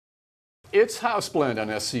It's HouseBlend on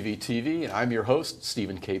SCV TV, and I'm your host,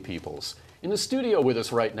 Stephen K. Peeples. In the studio with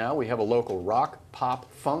us right now, we have a local rock, pop,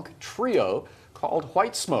 funk trio called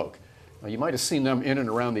White Smoke. Now, you might have seen them in and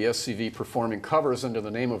around the SCV performing covers under the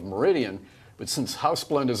name of Meridian, but since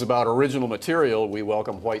HouseBlend is about original material, we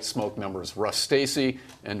welcome White Smoke members Russ Stacy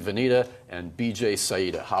and Vanita and BJ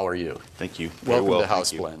Saida. How are you? Thank you. Welcome to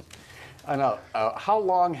HouseBlend. Now, how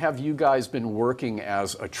long have you guys been working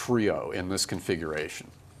as a trio in this configuration?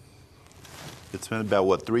 It's been about,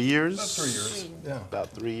 what, 3 years? About 3 years. Yeah. About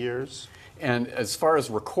 3 years. And as far as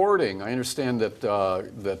recording, I understand that,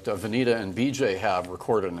 Vanita and BJ have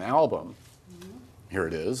recorded an album. Mm-hmm. Here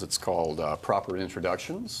it is. It's called Proper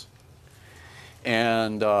Introductions.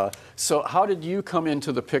 And so how did you come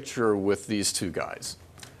into the picture with these two guys?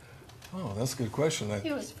 Oh, that's a good question.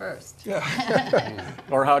 He was first. Yeah.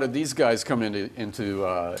 Or how did these guys come into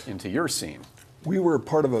your scene? We were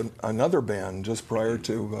part of another band just prior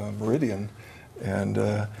to Meridian. And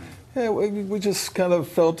yeah, we just kind of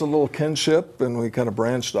felt a little kinship, and we kind of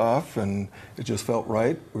branched off, and it just felt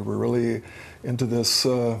right. We were really into this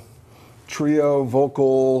trio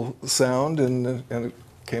vocal sound, and it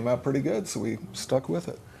came out pretty good, so we stuck with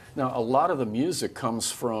it. Now, a lot of the music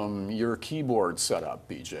comes from your keyboard setup,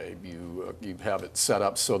 BJ. You have it set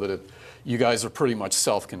up so that you guys are pretty much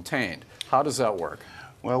self-contained. How does that work?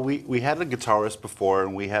 Well, we had a guitarist before,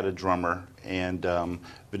 and we had a drummer, and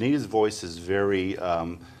Vanita's voice is very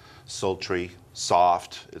sultry,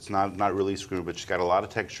 soft. It's not really screaming, but she's got a lot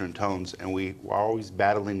of texture and tones, and we were always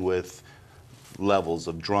battling with levels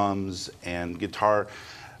of drums and guitar.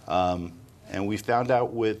 And we found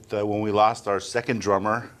out with when we lost our second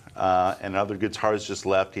drummer, and other guitarist just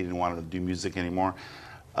left, he didn't want to do music anymore,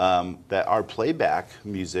 that our playback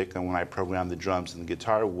music, and when I programmed the drums and the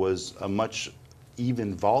guitar, was a much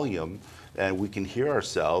even volume, and we can hear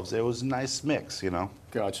ourselves. It was a nice mix, you know.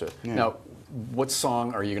 Gotcha. Yeah. Now, what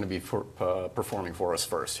song are you going to be performing for us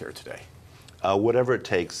first here today? Whatever It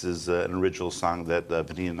Takes is an original song that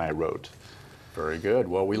Vanita and I wrote. Very good.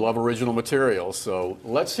 Well, we love original material, so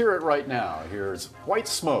let's hear it right now. Here's White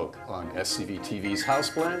Smoke on SCV TV's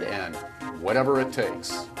HouseBlend and Whatever It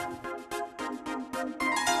Takes.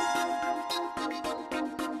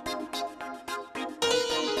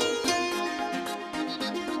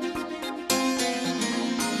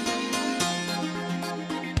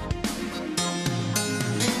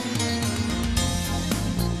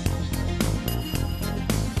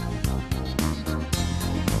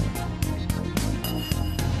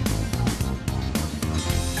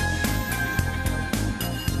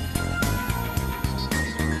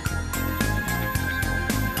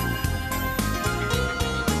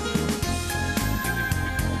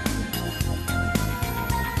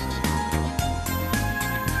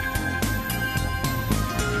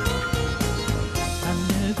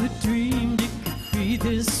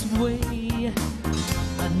 This way,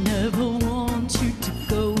 I never want you to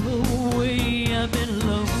go away. I've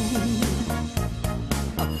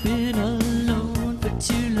been alone for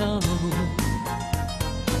too long.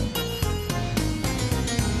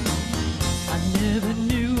 I never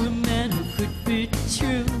knew a man who could be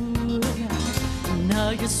true. Now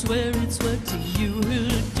you swear it's what you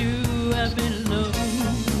will do. I've been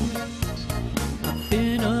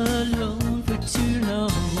alone for too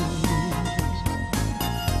long.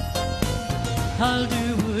 I'll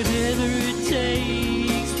do whatever it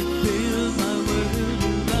takes to build my world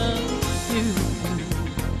around you.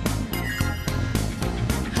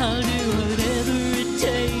 I'll do whatever it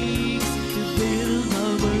takes to build my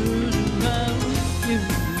world around you.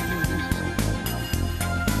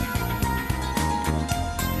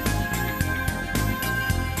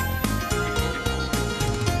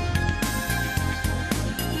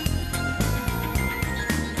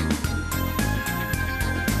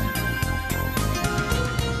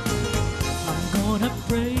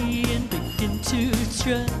 Pray and begin to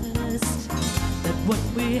trust that what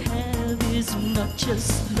we have is not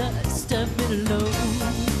just lust. I've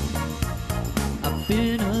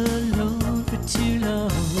been alone for too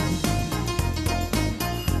long.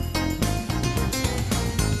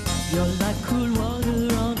 You're like cool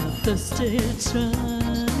water on a thirsty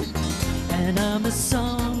tongue, and I'm a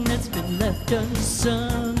song that's been left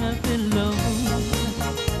unsung. I've been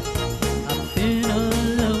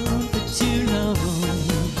alone for too long.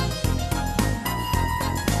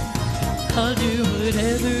 I'll do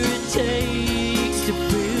whatever it takes to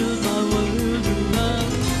build my world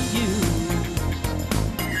around you.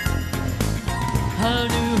 I'll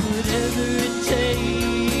do whatever it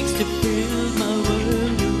takes to build my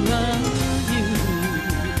world around you.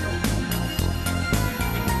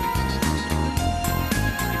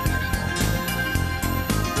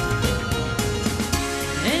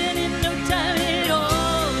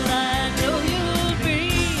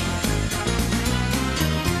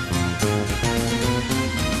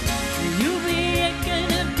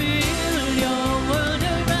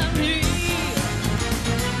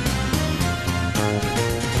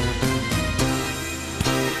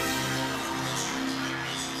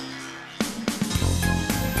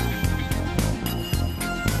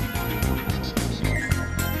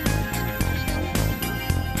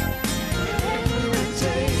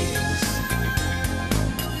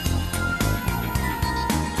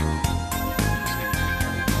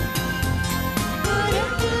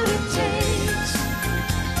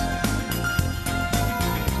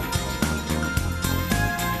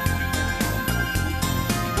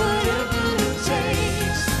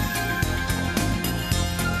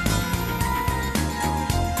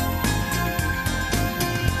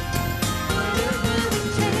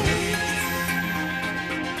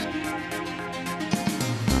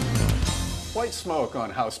 White Smoke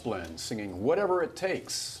on HouseBlend, singing Whatever It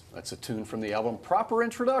Takes. That's a tune from the album Proper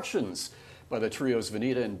Introductions by the trios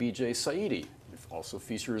Vanita and BJ Saidi. It also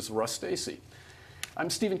features Russ Stacy.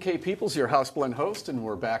 I'm Stephen K. Peeples, your HouseBlend host, and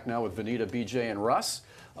we're back now with Vanita, BJ, and Russ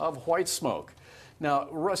of White Smoke. Now,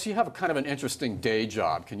 Russ, you have a kind of an interesting day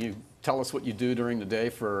job. Can you tell us what you do during the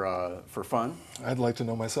day for fun? I'd like to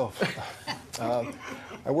know myself.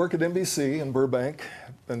 I work at NBC in Burbank.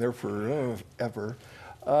 Been there forever.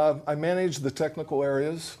 I manage the technical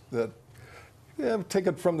areas that take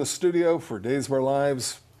it from the studio for Days of Our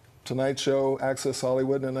Lives, Tonight Show, Access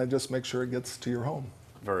Hollywood, and I just make sure it gets to your home.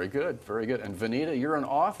 Very good, very good. And Vanita, you're an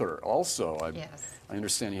author also. Yes. I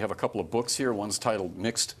understand you have a couple of books here. One's titled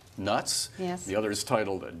Mixed Nuts. Yes. The other is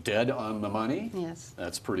titled Dead on the Money. Yes.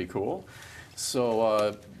 That's pretty cool.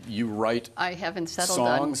 So you write I haven't settled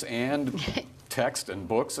songs on and text and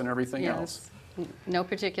books and everything else. No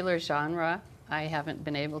particular genre. I haven't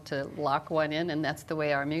been able to lock one in, and that's the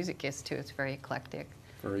way our music is too. It's very eclectic.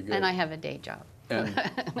 Very good. And I have a day job. And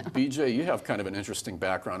BJ, you have kind of an interesting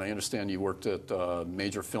background. I understand you worked at a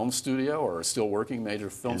major film studio, or are still working major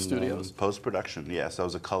film studios. Post-production, yes. I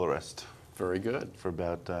was a colorist Very good. for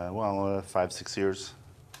about, 5-6 years.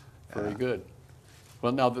 Very good.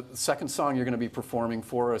 Well, now the second song you're going to be performing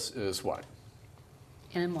for us is what?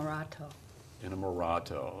 Inamorato.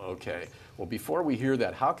 Inamorato. Okay. Well, before we hear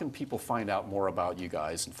that, how can people find out more about you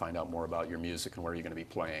guys and find out more about your music and where you're going to be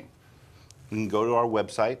playing? You can go to our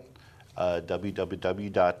website,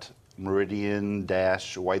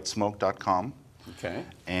 www.meridian-whitesmoke.com. Okay.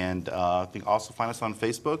 And you can also find us on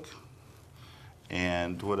Facebook.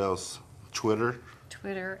 And what else? Twitter.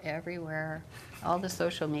 Twitter, everywhere, all the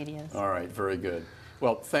social medias. All right. Very good.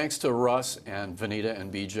 Well, thanks to Russ and Vanita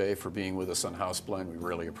and BJ for being with us on HouseBlend. We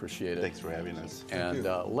really appreciate it. Thanks for having us. And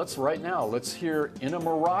let's hear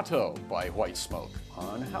Inamorato by White Smoke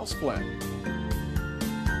on HouseBlend.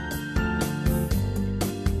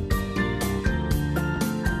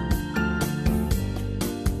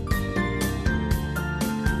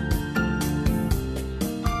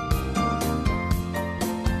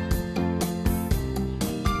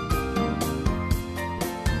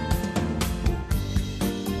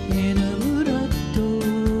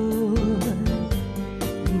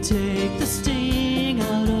 Take the sting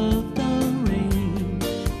out of the rain,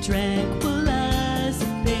 tranquilize the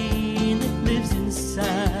pain that lives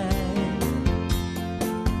inside,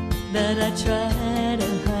 that I try to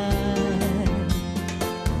hide.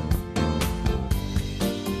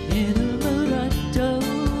 Inamorato,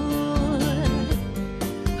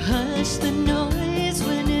 hush the noise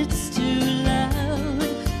when it's too loud,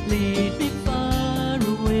 lead me far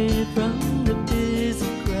away from the busy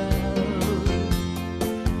crowd.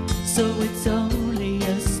 So it's only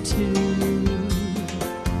us two,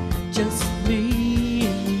 just me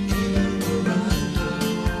and you.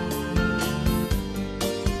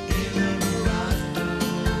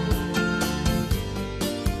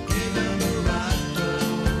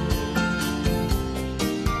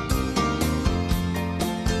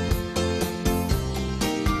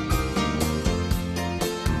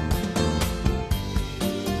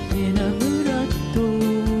 Inamorato,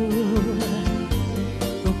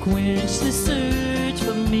 quench the surge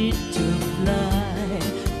for me to fly,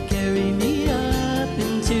 carry me up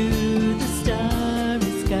into the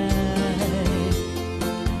starry sky,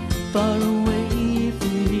 far away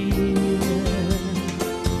from here.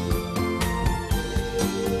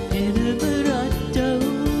 Inamorato,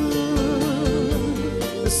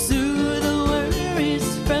 soothe the worries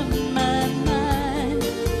from my mind,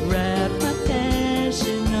 wrap my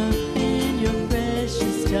passion up in your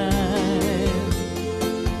precious time,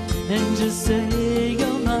 and just say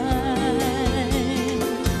you're mine.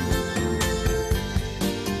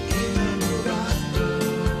 Inamorato,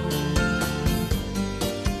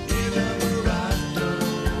 inamorato,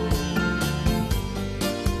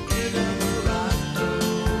 inamorato.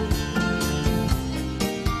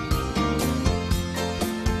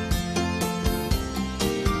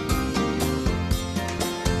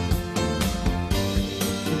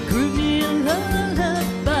 Groove me a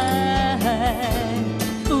lullaby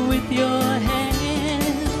with your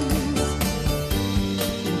hands,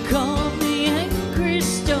 calm the angry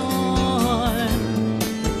storm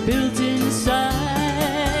built inside.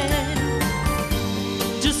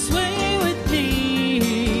 Just sway with me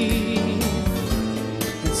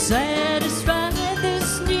and satisfy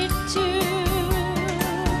this need to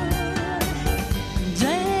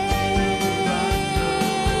dance.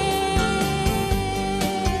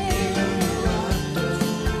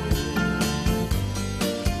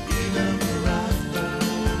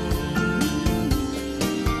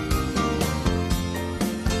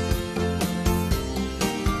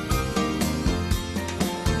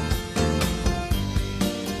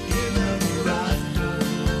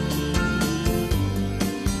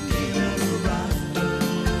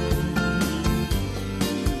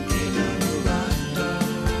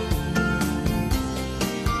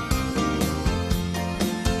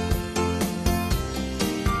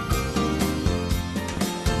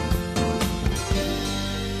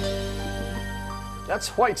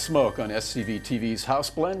 That's White Smoke on SCVTV's House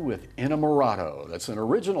Blend with Innamorato. That's an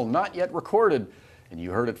original not yet recorded, and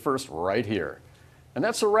you heard it first right here. And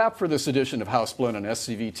that's a wrap for this edition of House Blend on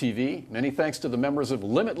SCVTV. Many thanks to the members of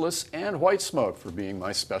Limitless and White Smoke for being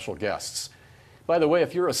my special guests. By the way,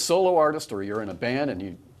 if you're a solo artist or you're in a band and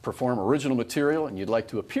you perform original material and you'd like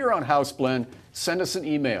to appear on House Blend, send us an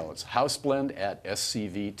email. It's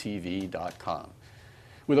houseblend@scvtv.com.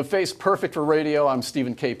 With a face perfect for radio, I'm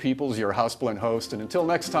Stephen K. Peeples, your House Blend host, and until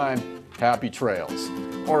next time, happy trails,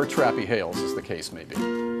 or trappy hails as the case may be.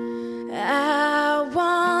 I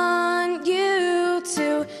want you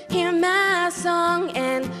to hear my song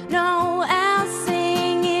and know I'll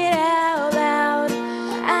sing it out loud.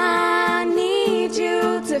 I need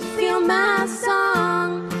you to feel my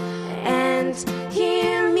song and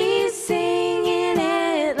hear me singing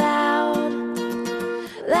it loud,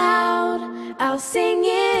 loud. I'll sing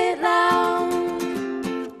it loud.